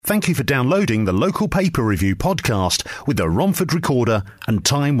Thank you for downloading the Local Paper Review podcast with the Romford Recorder and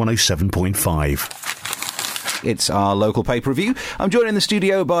Time 107.5. It's our Local Paper Review. I'm joined in the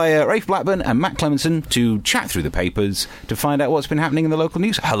studio by Rafe Blackburn and Matt Clemenson to chat through the papers to find out what's been happening in the local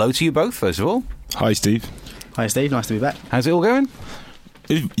news. Hello to you both, first of all. Hi, Steve. Hi, Steve. Nice to be back. How's it all going?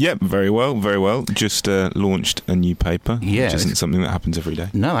 Yeah, very well, very well. Just launched a new paper, Yeah, which isn't something that happens every day.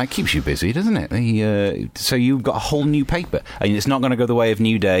 No, that keeps you busy, doesn't it? So you've got a whole new paper, and it's not going to go the way of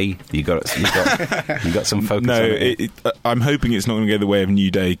New Day. You got some focus. No, on it. I'm hoping it's not going to go the way of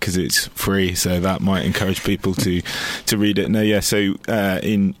New Day because it's free, so that might encourage people to read it. No, yeah. So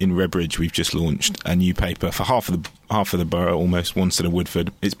in Redbridge, we've just launched a new paper for half of the borough, almost Wanstead and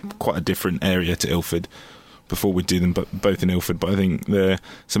Woodford. It's quite a different area to Ilford. Before we'd do them both in Ilford, but I think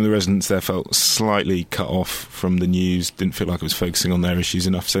some of the residents there felt slightly cut off from the news, didn't feel like it was focusing on their issues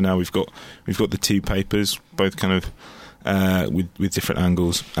enough. So now we've got the two papers, both kind of with different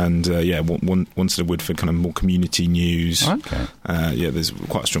angles, and Wanstead and Woodford kind of more community news. Okay. There's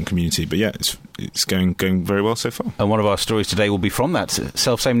quite a strong community, but yeah, it's going very well so far. And one of our stories today will be from that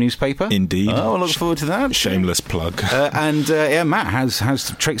self-same newspaper. Indeed. Oh, I look forward to that. Shameless plug. Matt, how's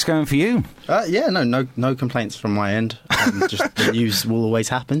the tricks going for you? No complaints from my end. Just the news will always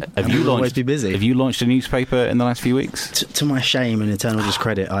happen. We'll always be busy. Have you launched a newspaper in the last few weeks? To my shame and eternal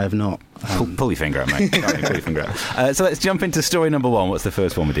discredit, I have not. Pull your finger out, mate. Pull your finger out. So let's jump into story number one. What's the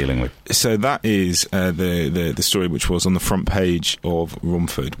first one we're dealing with? So that is the story which was on the front page of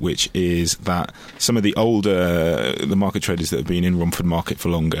Romford, which is that some of the market traders that have been in Romford Market for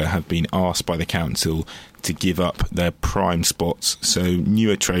longer have been asked by the council to give up their prime spots so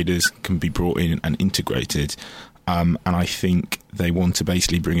newer traders can be brought in and integrated. And I think they want to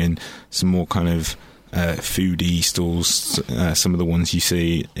basically bring in some more kind of foodie stalls, some of the ones you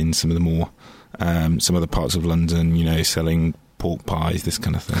see in some of the more some other parts of London, selling pork pies, this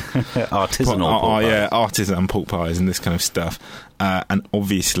kind of thing. Artisanal pork pies. Yeah, artisan pork pies and this kind of stuff. And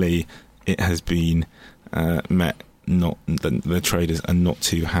obviously it has been met, the traders are not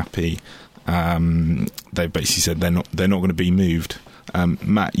too happy. They've basically said they're not going to be moved.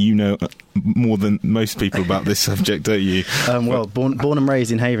 Matt, you know more than most people about this subject, don't you? Born and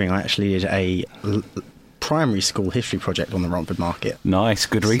raised in Havering, I actually did a primary school history project on the Romford Market. Nice,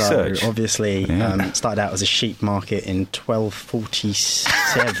 good research. So obviously, started out as a sheep market in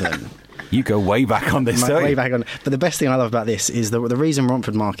 1247. You go way back on this, don't you? Way back on. But the best thing I love about this is the reason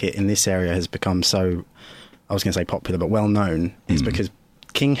Romford Market in this area has become so, I was going to say popular, but well known, is because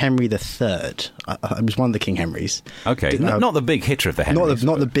King Henry III. It was one of the King Henrys. Okay, not the big hitter of the Henrys.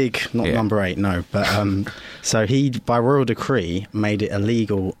 Not number 8, no. But so he, by royal decree, made it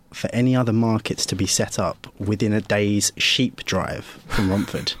illegal for any other markets to be set up within a day's sheep drive from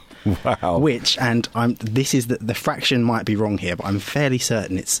Romford. Wow. Which, and this is the fraction might be wrong here, but I'm fairly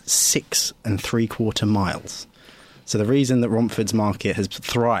certain it's 6 3/4 miles. So the reason that Romford's market has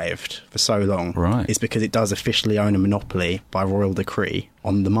thrived for so long is because it does officially own a monopoly by royal decree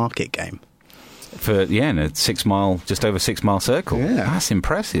on the market game. In a just over 6 mile circle. Yeah. That's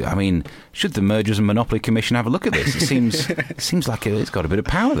impressive. I mean, should the Mergers and Monopoly Commission have a look at this? It seems like it's got a bit of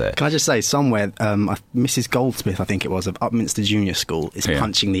power there. Can I just say, somewhere, Mrs. Goldsmith, I think it was, of Upminster Junior School, is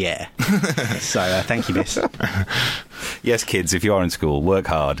punching the air. So thank you, miss. Yes, kids, if you are in school, work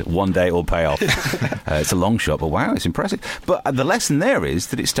hard. One day it will pay off. It's a long shot, but wow, it's impressive. But the lesson there is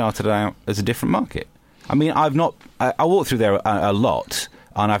that it started out as a different market. I mean, I walked through there a lot,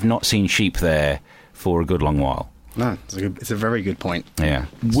 and I've not seen sheep there for a good long while. No, it's a very good point. Yeah.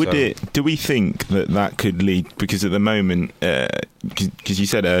 Do we think that could lead, because at the moment, because you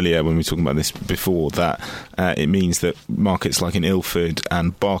said earlier when we were talking about this before, that it means that markets like in Ilford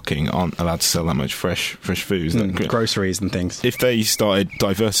and Barking aren't allowed to sell that much fresh food. Groceries and things. If they started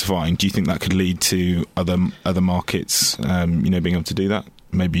diversifying, do you think that could lead to other markets, being able to do that?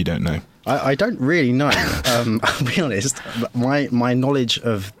 Maybe you don't know. I don't really know. I'll be honest. My knowledge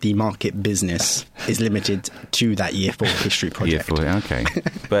of the market business is limited to that Year 4 history project. Year 4, okay.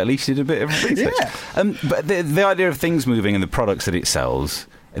 But at least you did a bit of research. Yeah. But the idea of things moving and the products that it sells,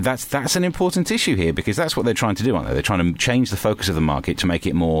 that's an important issue here, because that's what they're trying to do, aren't they? They're trying to change the focus of the market to make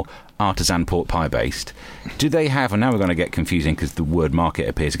it more artisan pork pie based. Do they have, and now we're going to get confusing because the word market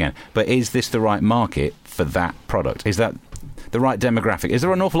appears again, but is this the right market for that product? Is that the right demographic? Is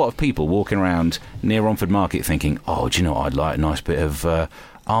there an awful lot of people walking around near Romford Market thinking, oh, do you know what, I'd like a nice bit of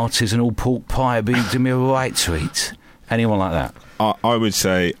artisanal pork pie, do me a right to eat? Anyone like that? I would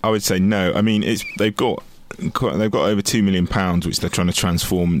say no. I mean, they've got over £2 million which they're trying to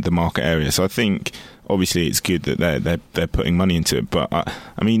transform the market area. So I think obviously it's good that they're putting money into it. But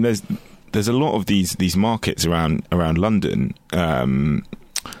I mean, there's a lot of these markets around London.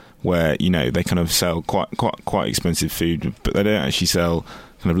 where they kind of sell quite expensive food, but they don't actually sell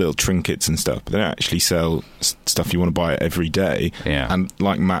kind of little trinkets and stuff. But they don't actually sell stuff you want to buy every day. Yeah. And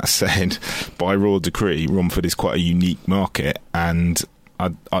like Matt said, by royal decree, Romford is quite a unique market, and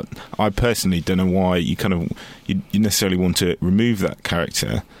I personally don't know why you necessarily want to remove that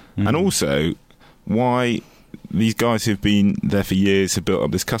character, and also why these guys who've been there for years, have built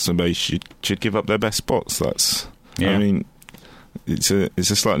up this customer base, should give up their best spots. I mean, it's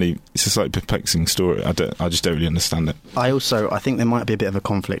a slightly perplexing story. I just don't really understand it. I think there might be a bit of a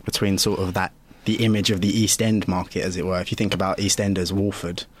conflict between sort of the image of the East End market, as it were. If you think about East Enders,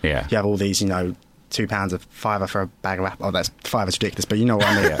 Walford, you have all these, £2 of £5 for a bag of apple. Oh, that's £5 is ridiculous, but you know what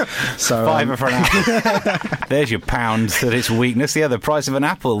I mean. So £5 for an apple. There's your pound that its weakness. The price of an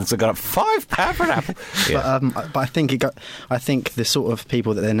apple's got up £5 for an apple. Yeah. But I think the sort of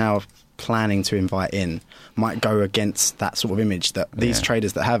people that they're now planning to invite in might go against that sort of image that these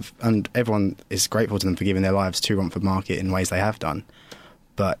traders that have, and everyone is grateful to them for giving their lives to Romford Market in ways they have done.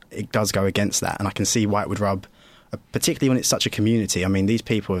 But it does go against that, and I can see why it would rub, particularly when it's such a community. I mean, these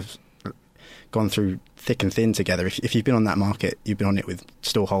people have gone through thick and thin together. If you've been on that market, you've been on it with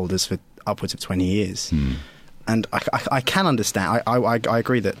stallholders for upwards of 20 years. And I can understand. I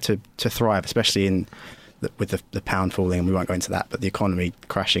agree that to thrive, especially with the pound falling, and we won't go into that, but the economy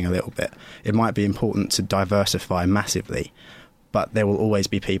crashing a little bit, it might be important to diversify massively. But there will always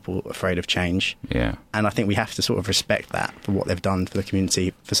be people afraid of change. Yeah. And I think we have to sort of respect that for what they've done for the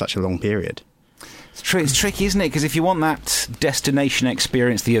community for such a long period. It's tricky, isn't it? Because if you want that destination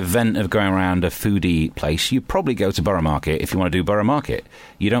experience, the event of going around a foodie place, you probably go to Borough Market if you want to do Borough Market.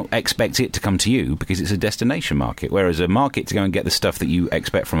 You don't expect it to come to you because it's a destination market. Whereas a market, to go and get the stuff that you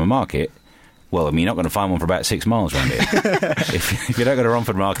expect from a market, well, I mean, you're not going to find one for about 6 miles around here. if you don't go to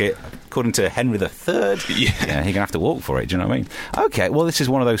Romford Market, according to Henry III, you're going to have to walk for it. Do you know what I mean? Okay, well, this is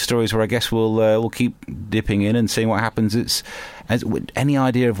one of those stories where I guess we'll keep dipping in and seeing what happens. Any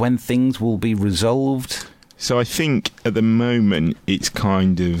idea of when things will be resolved? So I think at the moment it's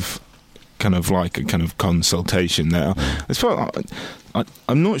kind of like a kind of consultation now. As far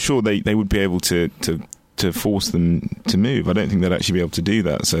I'm not sure they would be able to force them to move. I don't think they'd actually be able to do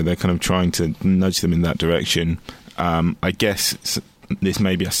that, so they're kind of trying to nudge them in that direction. I guess this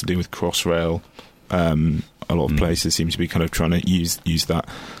maybe has to do with Crossrail. A lot of places seem to be kind of trying to use that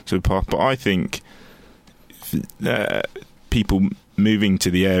sort of path, but I think people moving to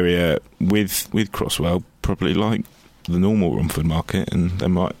the area with Crossrail probably like the normal Romford Market, and they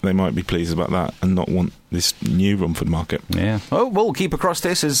might be pleased about that and not want this new Romford Market. Yeah. Oh, we'll keep across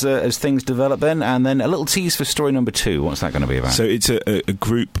this as things develop then, and then a little tease for story number 2. What's that going to be about? So it's a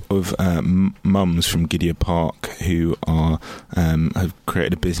group of mums from Gidea Park who are have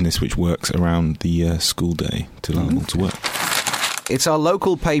created a business which works around the school day to allow them to work. It's our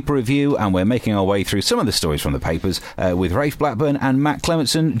local paper review, and we're making our way through some of the stories from the papers with Rafe Blackburn and Matt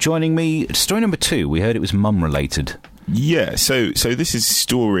Clementson joining me. Story number 2, we heard it was mum-related. Yeah, so this is a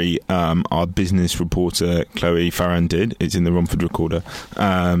story our business reporter Chloe Farran did. It's in the Romford Recorder,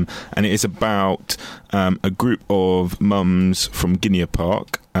 and it is about a group of mums from Gidea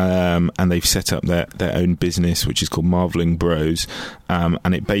Park, and they've set up their own business, which is called Marvelling Bros,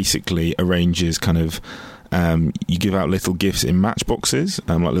 and it basically arranges kind of you give out little gifts in matchboxes,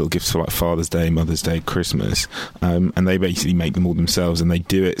 like little gifts for like Father's Day, Mother's Day, Christmas, and they basically make them all themselves, and they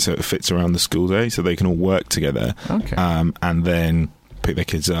do it so it fits around the school day, so they can all work together, and then pick their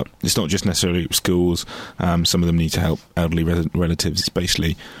kids up. It's not just necessarily schools. Some of them need to help elderly relatives. It's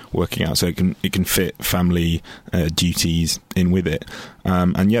basically working out so it can fit family duties in with it.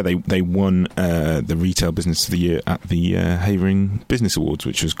 And yeah, they won the Retail Business of the Year at the Havering Business Awards,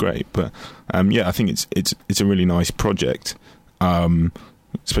 which was great. But yeah, I think it's a really nice project.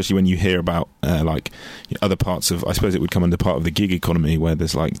 Especially when you hear about like other parts of, I suppose it would come under part of the gig economy where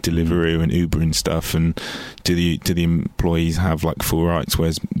there's like Deliveroo and Uber and stuff, and do the employees have like full rights,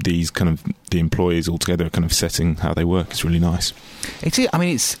 whereas these kind of the employees altogether are kind of setting how they work. It's really nice.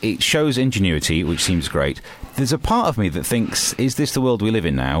 It shows ingenuity, which seems great. There's a part of me that thinks, is this the world we live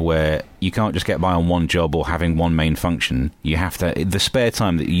in now, where you can't just get by on one job or having one main function? You have to, the spare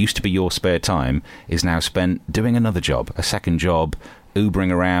time that used to be your spare time is now spent doing another job, a second job,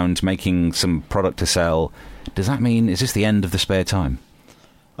 Ubering around, making some product to sell. Does that mean, is this the end of the spare time?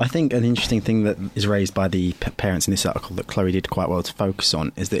 I think an interesting thing that is raised by the parents in this article that Chloe did quite well to focus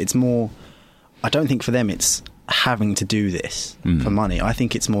on is that it's more, I don't think for them it's having to do this for money. I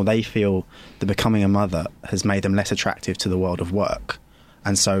think it's more they feel that becoming a mother has made them less attractive to the world of work.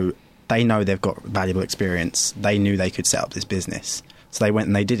 And so they know they've got valuable experience. They knew they could set up this business. So they went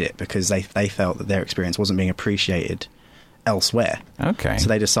and they did it because they felt that their experience wasn't being appreciated elsewhere. Okay. So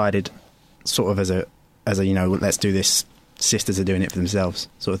they decided, sort of as a let's do this. Sisters are doing it for themselves,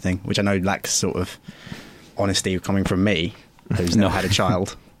 sort of thing, which I know lacks sort of honesty coming from me, who's not had a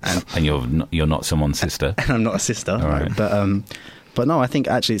child, and you're not someone's sister. And I'm not a sister, right. But no, I think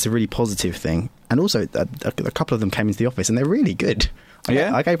actually it's a really positive thing. And also, a couple of them came into the office, and they're really good.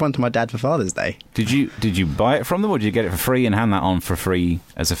 Yeah, I gave one to my dad for Father's Day. Did you buy it from them, or did you get it for free and hand that on for free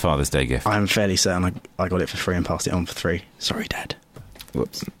as a Father's Day gift? I'm fairly certain I got it for free and passed it on for free. Sorry, Dad.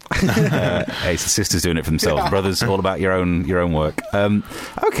 Whoops. Hey, so sisters doing it for themselves. Brothers, all about your own work.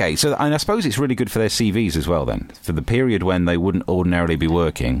 Okay, so and I suppose it's really good for their CVs as well then. For the period when they wouldn't ordinarily be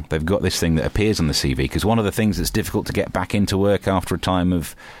working, they've got this thing that appears on the CV, because one of the things that's difficult to get back into work after a time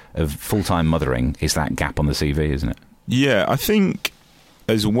of full-time mothering is that gap on the CV, isn't it? Yeah, I think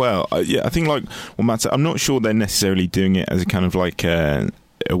as well. I think like what Matt said, I'm not sure they're necessarily doing it as a kind of like a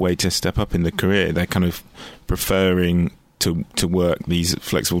way to step up in the career. They're kind of preferring to work these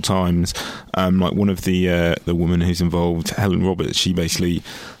flexible times. Like one of the woman who's involved, Helen Roberts, she basically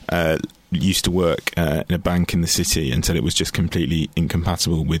used to work in a bank in the city and said it was just completely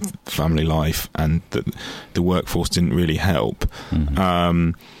incompatible with family life, and that the workforce didn't really help.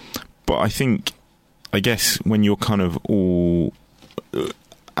 Mm-hmm. But I guess when you're kind of all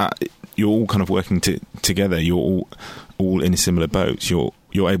kind of working together, you're all in a similar boat.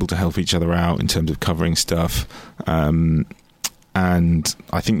 You're able to help each other out in terms of covering stuff, and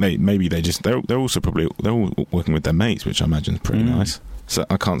I think they're also probably all working with their mates, which I imagine is pretty nice. So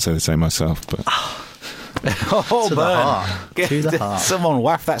I can't say the same myself, but oh, to burn! To the heart. Someone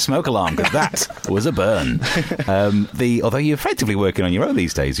whack that smoke alarm, because that was a burn. Although you're effectively working on your own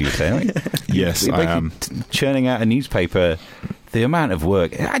these days, you would say, aren't you? Yes, I am. Churning out a newspaper. The amount of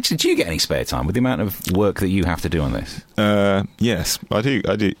work... Actually, do you get any spare time with the amount of work that you have to do on this? Yes, I do.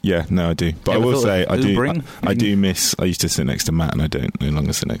 Yeah, no, I do. But I will say, I do miss... I used to sit next to Matt, and I don't no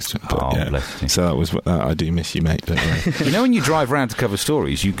longer sit next to him. But, bless you. So that was... I do miss you, mate. Don't worry. You know, when you drive around to cover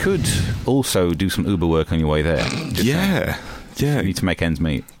stories, you could also do some Uber work on your way there. Yeah. Yeah, you need to make ends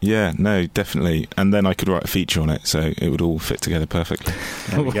meet. Yeah, no, definitely. And then I could write a feature on it, so it would all fit together perfectly.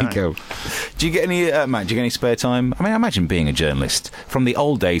 There we go. Do you get any, Matt? Do you get any spare time? I mean, I imagine being a journalist from the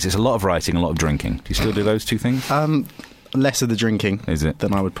old days, it's a lot of writing, a lot of drinking. Do you still do those two things? Less of the drinking, is it,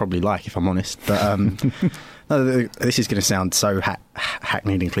 than I would probably like, if I'm honest. But no, this is going to sound so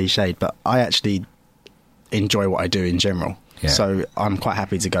hackneyed and cliched, but I actually enjoy what I do in general. Yeah. So I'm quite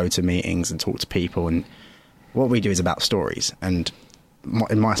happy to go to meetings and talk to people, and what we do is about stories, and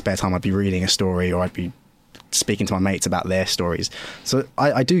in my spare time I'd be reading a story, or I'd be speaking to my mates about their stories. So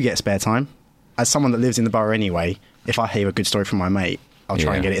I do get spare time. As someone that lives in the borough anyway, if I hear a good story from my mate, I'll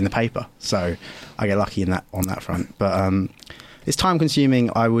try and get it in the paper. So I get lucky on that front. But it's time consuming.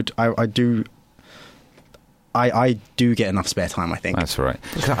 I do get enough spare time, I think. That's right.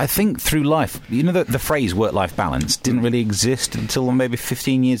 I think through life, you know, the phrase work-life balance didn't really exist until maybe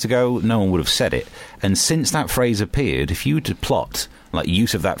 15 years ago. No one would have said it. And since that phrase appeared, if you were to plot like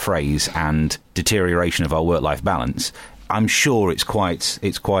use of that phrase and deterioration of our work-life balance, I'm sure it's quite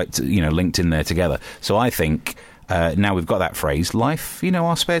linked in there together. So I think now we've got that phrase, life,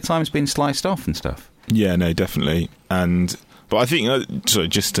 our spare time's been sliced off and stuff. Yeah, no, definitely. But I think,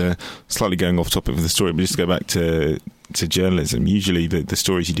 just slightly going off topic of the story, but just to go back to journalism, usually the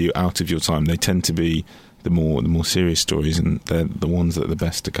stories you do out of your time, they tend to be the more serious stories, and they're the ones that are the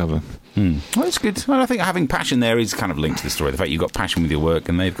best to cover. Well, that's good. Well, I think having passion there is kind of linked to the story. The fact you've got passion with your work,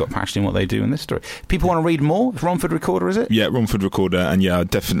 and they've got passion in what they do in this story. People want to read more? Romford Recorder, is it? Yeah, Romford Recorder, and I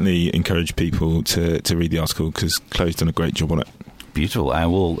definitely encourage people to read the article, because Chloe's done a great job on it. Beautiful.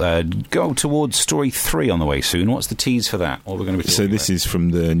 And we'll go towards story 3 on the way soon. What's the tease for that? What are we going to be talking about? This is from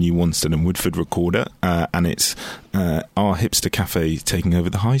the New Wanstead and Woodford Recorder, and it's our hipster cafe taking over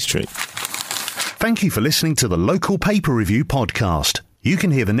the high street. Thank you for listening to the Local Paper Review podcast. You can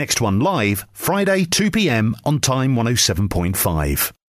hear the next one live Friday 2 p.m. on Time 107.5.